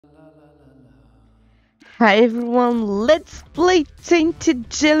Hi everyone, let's play Tainted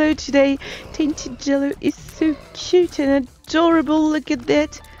Jello today. Tainted Jello is so cute and adorable, look at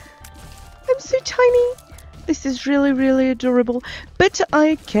that. I'm so tiny. This is really adorable. But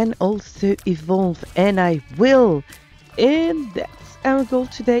I can also evolve, and I will. And that's our goal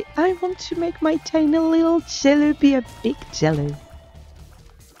today. I want to make my tiny little Jello be a big Jello.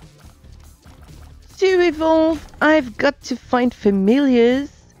 To evolve, I've got to find familiars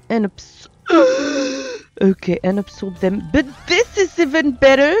and okay, and absorb them. But this is even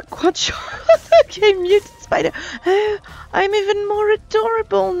better. Quadros. Okay, mutant spider. Oh, I'm even more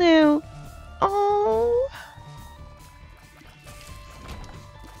adorable now. Oh.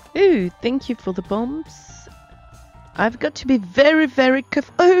 Ooh, thank you for the bombs. I've got to be very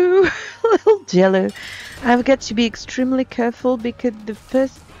careful. Oh, little Jello. I've got to be extremely careful because the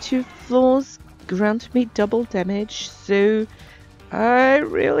first two floors grant me double damage, so I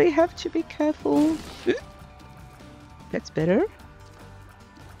really have to be careful. That's better.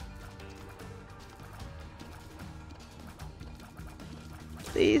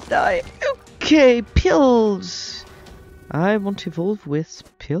 Please die. Okay, pills. I want to evolve with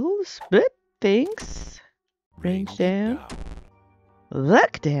pills, but thanks. Range down.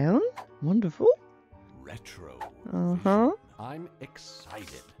 Luck down. Wonderful. Retro. Uh-huh. I'm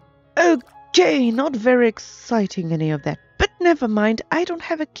excited. Okay, not very exciting any of that. But never mind, I don't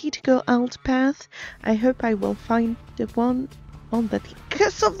have a key to go alt path. I hope I will find the one on that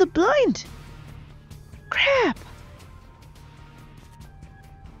Curse of the Blind. Crap!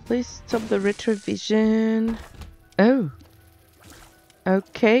 Please stop the retrovision. Oh.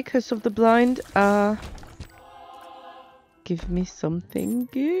 Okay, Curse of the Blind. Give me something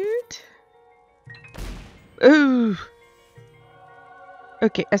good. Oh.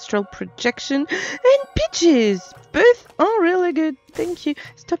 Okay, astral projection and pitches. Both are really good. Thank you.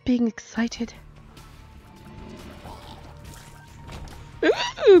 Stop being excited.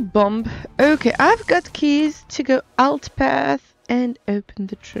 Ooh, bomb. Okay, I've got keys to go alt path and open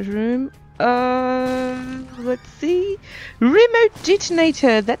the treasure room. Let's see. Remote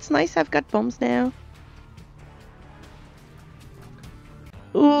detonator. That's nice. I've got bombs now.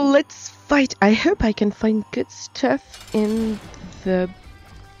 Let's fight. I hope I can find good stuff in the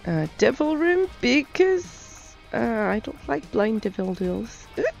devil room because I don't like blind devil deals.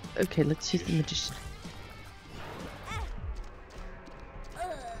 Okay, let's use the magician.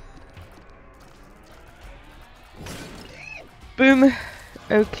 Boom.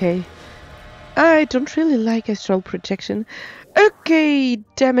 Okay. I don't really like astral projection. Okay,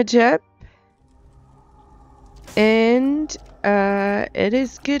 damage up. And it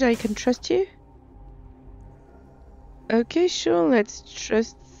is good. I can trust you. Okay, sure. Let's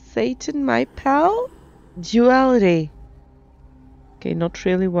trust Satan, my pal. Duality. Okay, not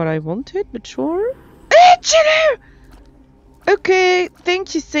really what I wanted, but sure. Jello! Okay,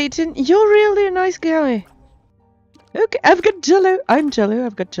 thank you, Satan. You're really a nice guy. Okay, I've got Jello. I'm Jello.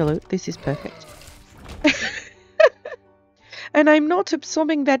 I've got Jello. This is perfect. And I'm not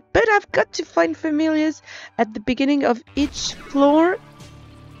absorbing that, but I've got to find familiars at the beginning of each floor.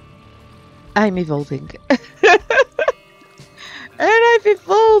 I'm evolving. And I've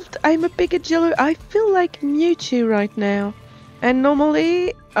evolved! I'm a bigger Jello. I feel like Mewtwo right now. And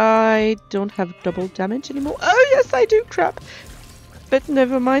normally, I don't have double damage anymore. Oh yes, I do, crap! But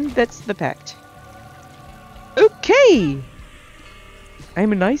never mind, that's the pact. Okay!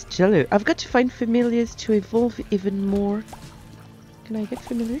 I'm a nice Jello. I've got to find familiars to evolve even more. Can I get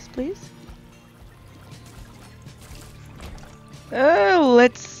familiars, please? Oh,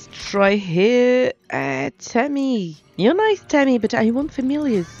 let's try here. Tammy. You're nice, Tammy, but I want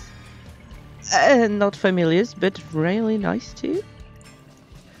familiars. Not familiars, but really nice too.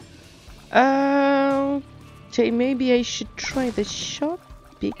 Okay, maybe I should try the shop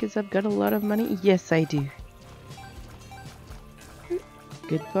because I've got a lot of money. Yes, I do.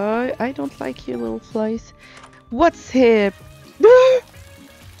 Goodbye. I don't like you little flies. What's here?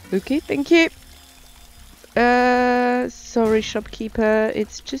 Okay, thank you. Sorry, shopkeeper.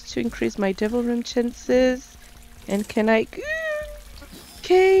 It's just to increase my devil room chances. And can I...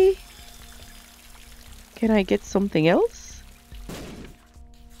 Okay. Can I get something else?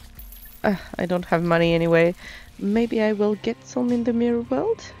 I don't have money anyway. Maybe I will get some in the mirror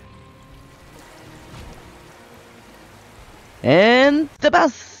world. And the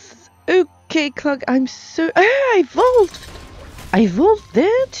bus! Okay, Clog, I'm so... I evolved! I evolved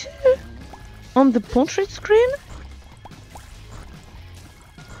there too? On the portrait screen?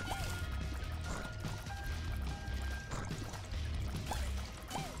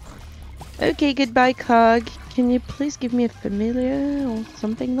 Okay, goodbye, Cog. Can you please give me a familiar or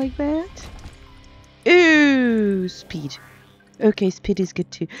something like that? Ooh, speed. Okay, speed is good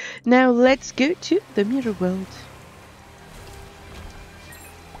too. Now let's go to the mirror world.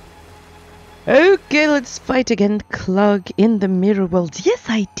 Okay, let's fight again, Clog, in the mirror world. Yes,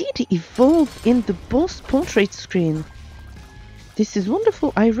 I did evolve in the boss portrait screen. This is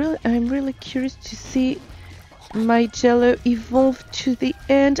wonderful. I'm really curious to see my Jello evolve to the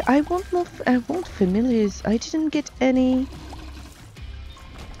end. I want more. I want familiars. I didn't get any.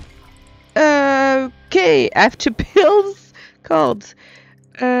 Okay, after pills cards.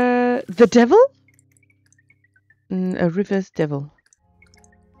 The devil. A reverse devil.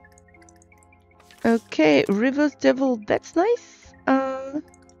 Okay, reverse devil. That's nice.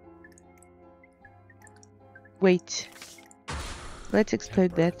 Wait. Let's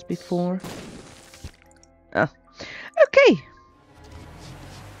explode that before. Oh. Okay.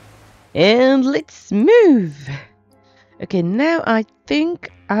 And let's move. Okay, now I think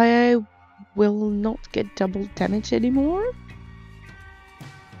I will not get double damage anymore.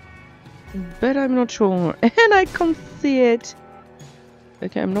 But I'm not sure. And I can't see it.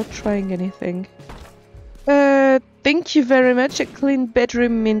 Okay, I'm not trying anything. Thank you very much. A clean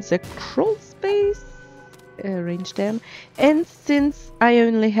bedroom means a crawl space. Range down. And since I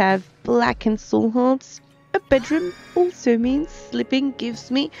only have black and soul hearts, a bedroom also means sleeping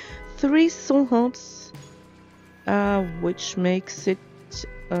gives me 3 soul hearts. Which makes it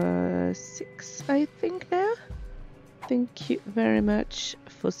 6, I think now. Thank you very much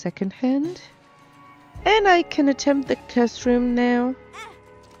for second hand. And I can attempt the classroom now.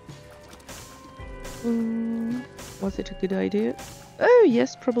 Was it a good idea? Oh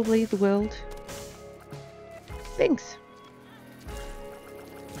yes, probably the world. Thanks.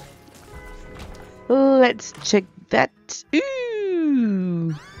 Let's check that.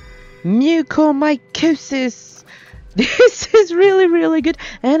 Ooh! Mucormycosis! This is really good.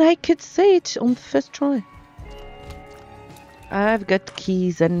 And I could say it on the first try. I've got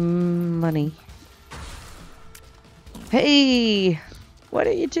keys and money. Hey! What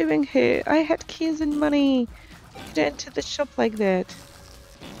are you doing here? I had keys and money. You don't enter the shop like that.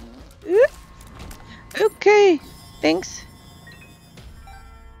 Okay, thanks.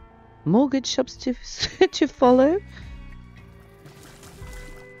 More good shops to to follow.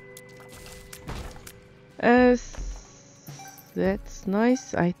 That's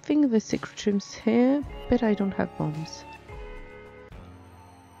nice. I think the secret room's here, but I don't have bombs.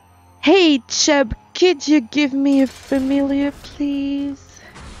 Hey, Chub, could you give me a familiar, please?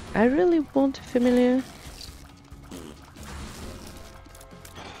 I really want a familiar.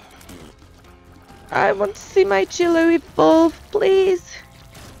 I want to see my Jello evolve, please.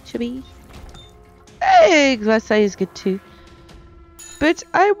 Chubby. Hey, glass eye is good too. But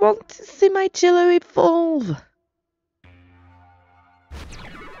I want to see my Jello evolve.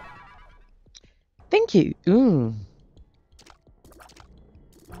 Thank you. Ooh.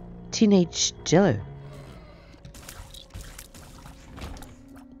 Teenage Jello.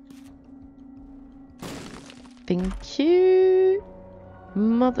 Thank you.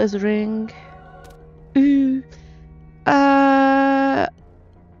 Mother's ring. Ooh.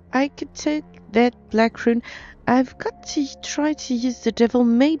 I could take that black rune. I've got to try to use the devil.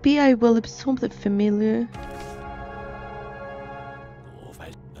 Maybe I will absorb the familiar.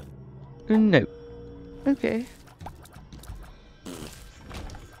 No. Okay.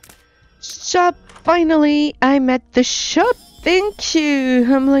 Shop! Finally, I'm at the shop. Thank you,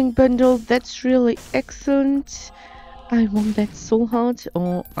 Humbling Bundle. That's really excellent. I want that soul heart,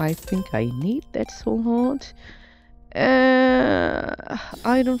 or I think I need that soul heart.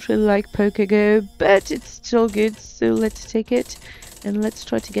 I don't really like Pokego, but it's still good, so let's take it. And let's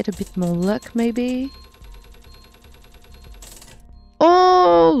try to get a bit more luck, maybe.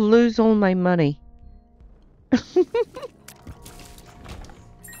 Oh, lose all my money.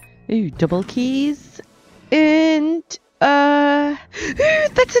 Ooh, double keys. And, ooh,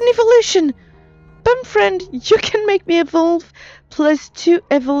 that's an evolution! Bum friend, you can make me evolve. Plus 2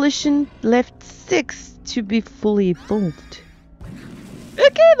 evolution, left 6 to be fully evolved.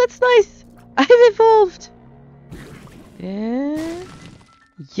 Okay, that's nice. I've evolved. Yeah.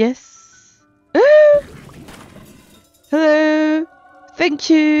 Yes. Oh. Hello. Thank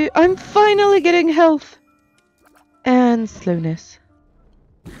you. I'm finally getting health. And slowness.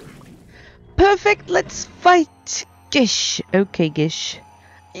 Perfect, let's fight. Gish. Okay, Gish.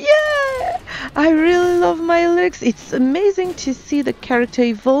 Yeah! I really love my looks. It's amazing to see the character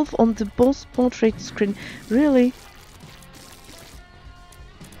evolve on the boss portrait screen. Really.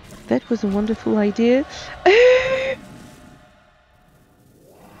 That was a wonderful idea.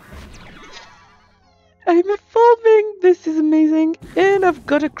 I'm evolving. This is amazing. And I've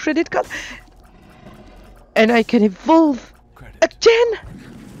got a credit card. And I can evolve again.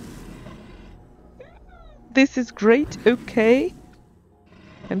 This is great. Okay.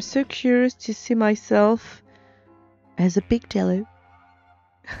 I'm so curious to see myself as a big Gello.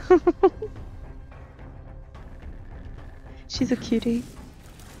 She's a cutie.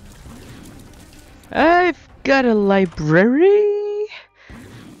 I've got a library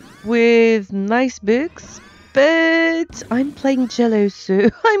with nice books, but I'm playing Gello, so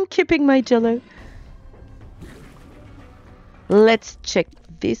I'm keeping my Gello. Let's check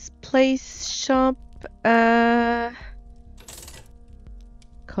this place shop.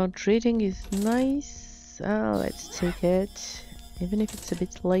 Card reading is nice. Let's take it, even if it's a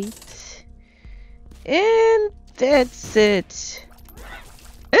bit late. And that's it.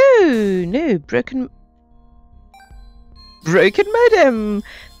 Oh no, broken modem.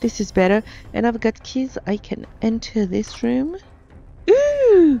 This is better. And I've got keys. I can enter this room.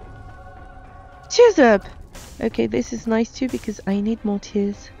 Ooh, tears up. Okay, this is nice too because I need more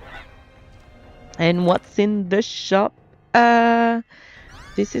tears. And what's in the shop?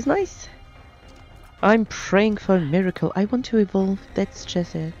 This is nice. I'm praying for a miracle. I want to evolve. That's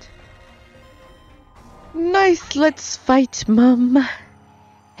just it. Nice. Let's fight, Mum.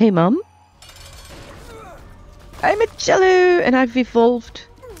 Hey, Mum. I'm a Gello and I've evolved.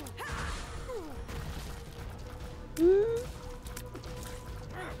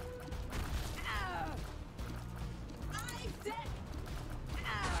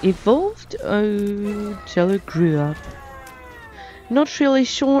 Evolved? Oh, Gello grew up. Not really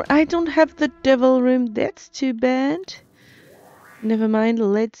sure. I don't have the devil room. That's too bad. Never mind.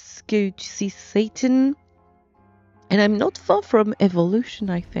 Let's go to see Satan. And I'm not far from evolution,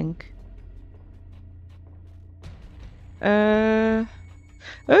 I think. Okay,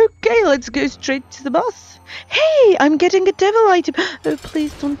 let's go straight to the boss. Hey, I'm getting a devil item. Oh,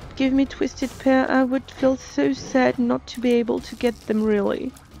 please don't give me twisted pair. I would feel so sad not to be able to get them,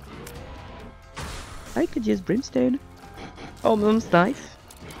 really. I could use brimstone. Oh, Mum's knife.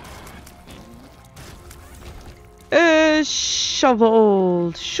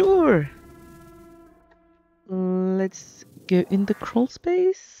 Shovel. Sure. Let's go in the crawl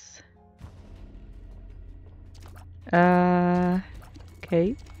space.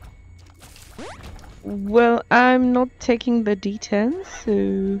 Okay. Well, I'm not taking the D10,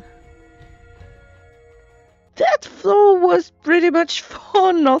 so... That floor was pretty much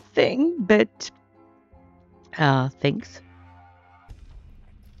for nothing, but... thanks.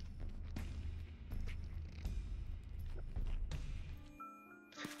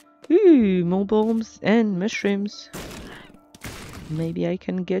 Ooh, more bombs and mushrooms. Maybe I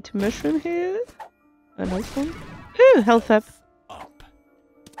can get a mushroom here? A nice one. Ooh, health up.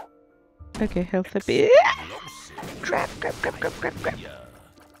 Okay, health up. Crap.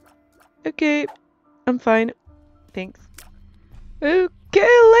 Okay, I'm fine. Thanks. Okay,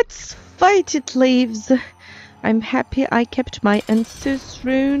 let's fight it, leaves. I'm happy I kept my Answer's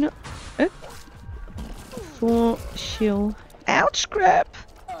rune. For shield. Ouch, crap.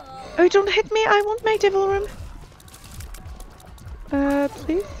 Oh, don't hit me. I want my devil room.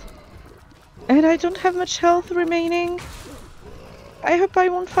 Please. And I don't have much health remaining. I hope I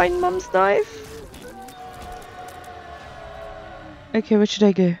won't find Mum's knife. Okay, where should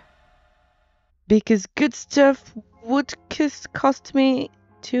I go? Because good stuff would cost me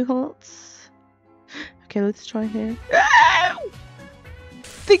 2 hearts. Okay, let's try here.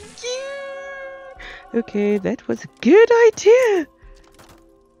 Thank you! Okay, that was a good idea.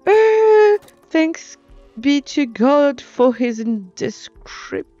 Thanks be to God for his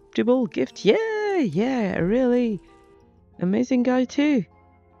indescribable gift. Yeah, really. Amazing guy too.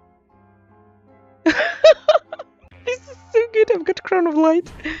 This is so good. I've got Crown of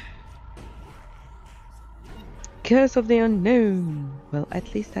Light. Curse of the Unknown. Well,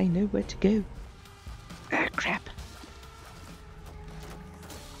 at least I know where to go. Ah, crap.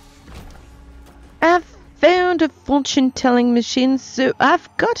 I've found a fortune-telling machine, so I've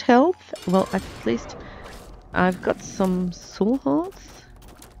got health. Well, at least I've got some soul hearts.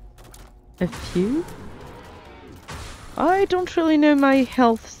 A few. I don't really know my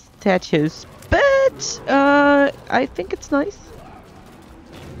health status, but I think it's nice.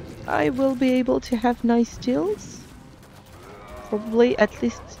 I will be able to have nice deals. Probably at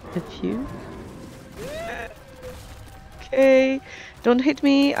least a few. Okay, don't hit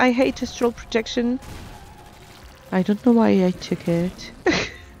me. I hate astral projection. I don't know why I took it.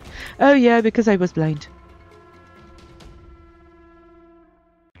 Oh yeah, because I was blind.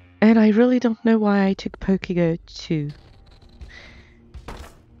 And I really don't know why I took Pokego too.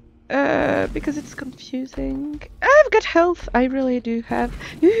 Because it's confusing. I've got health. I really do have.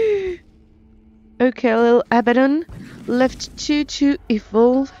 Okay, a little Abaddon. Left 2 to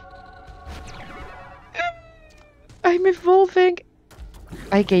evolve. I'm evolving.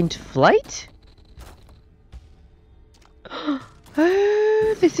 I gained flight.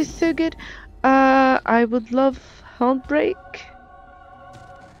 Oh, this is so good. I would love Heartbreak.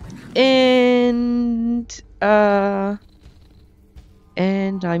 And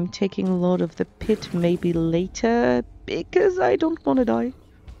I'm taking a lot of the pit maybe later because I don't want to die.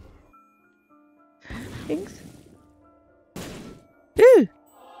 Thanks. Ooh!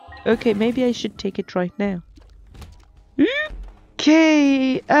 Okay, maybe I should take it right now.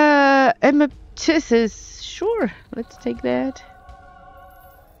 Okay, Amethyst. Sure, let's take that.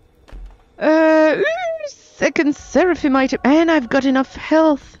 Second Seraphim item, and I've got enough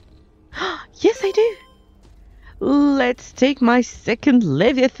health. Yes, I do. Let's take my second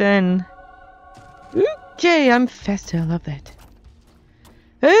Leviathan. Okay, I'm faster. I love that.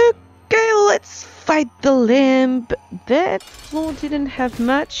 Okay, let's fight the lamb. That floor didn't have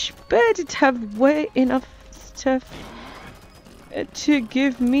much, but it had way enough stuff to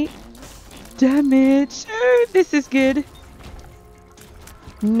give me damage. Oh, this is good.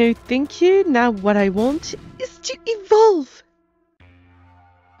 No, thank you. Now what I want is to evolve.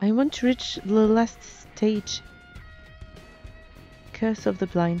 I want to reach the last stage. Curse of the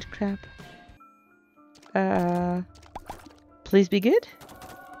Blind Crab. Please be good.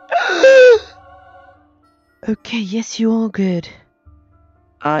 Okay, yes, you are good.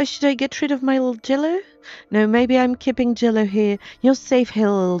 Should I get rid of my little Jello? No, maybe I'm keeping Jello here. You're safe here,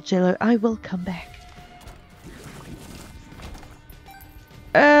 little Jello. I will come back.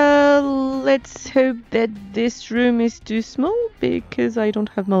 Let's hope that this room is too small because I don't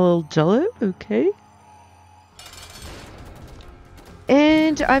have my little Jello. Okay.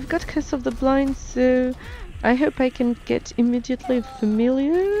 And I've got Curse of the Blind, so I hope I can get immediately a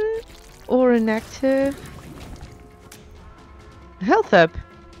familiar or an actor. Health up.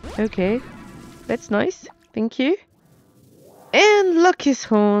 Okay. That's nice. Thank you. And Lucky's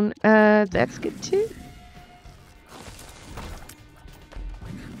Horn. That's good too.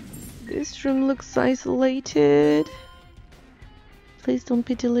 This room looks isolated. Please don't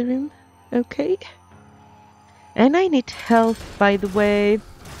be delirium. Okay. And I need health, by the way.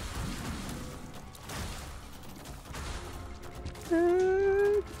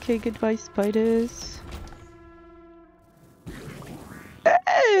 Okay, goodbye, spiders.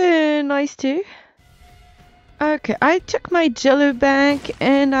 Nice too. Okay, I took my Jello bag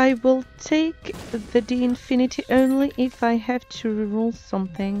and I will take the D Infinity only if I have to reroll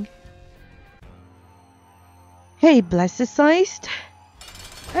something. Hey, Blastocyst!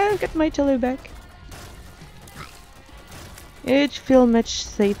 I've got my Jello back. It feels much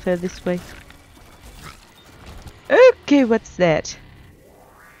safer this way. Okay, what's that?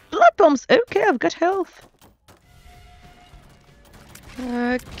 Blood bombs! Okay, I've got health.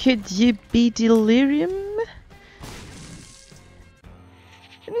 Could you be delirium?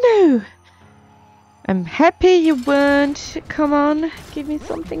 No! I'm happy you weren't. Come on, give me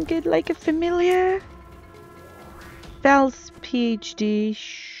something good like a familiar. Val's PhD,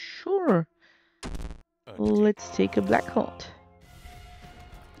 sure. Let's take a black heart.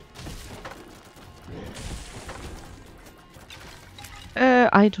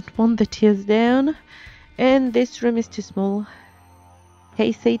 I don't want the tears down. And this room is too small.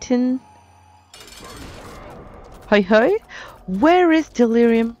 Hey Satan. Hi hi. Where is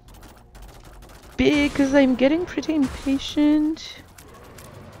delirium? Because I'm getting pretty impatient.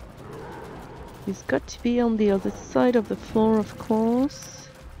 He's got to be on the other side of the floor, of course.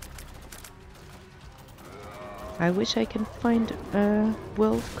 I wish I can find a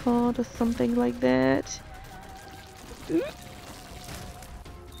world card or something like that.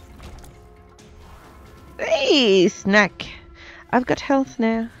 Hey, snack! I've got health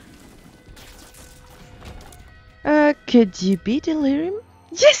now. Could you be delirium?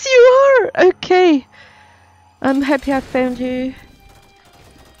 Yes, you are! Okay. I'm happy I found you.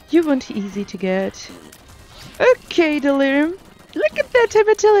 You weren't easy to get. Okay, delirium. Look at that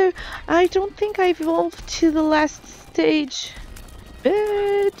Amatelo. I don't think I evolved to the last stage.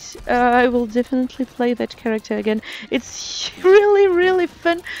 But I will definitely play that character again. It's really, really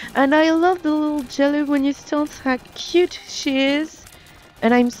fun. And I love the little Jello when you start how cute she is.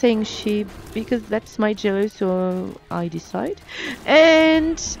 And I'm saying she because that's my Jello, so I decide.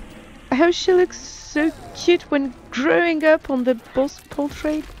 And how she looks so cute when growing up on the boss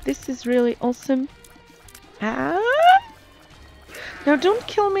portrait. This is really awesome. Ah! Now don't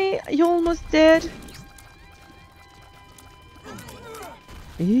kill me, you're almost dead.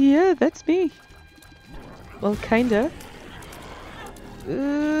 Yeah, that's me. Well, kinda.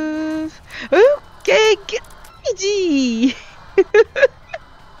 Okay, gee.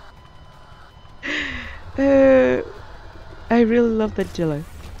 I really love that Jello.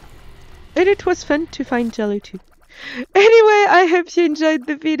 And it was fun to find Jello too. Anyway, I hope you enjoyed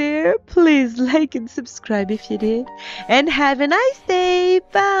the video. Please like and subscribe if you did. And have a nice day.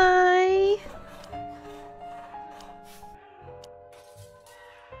 Bye.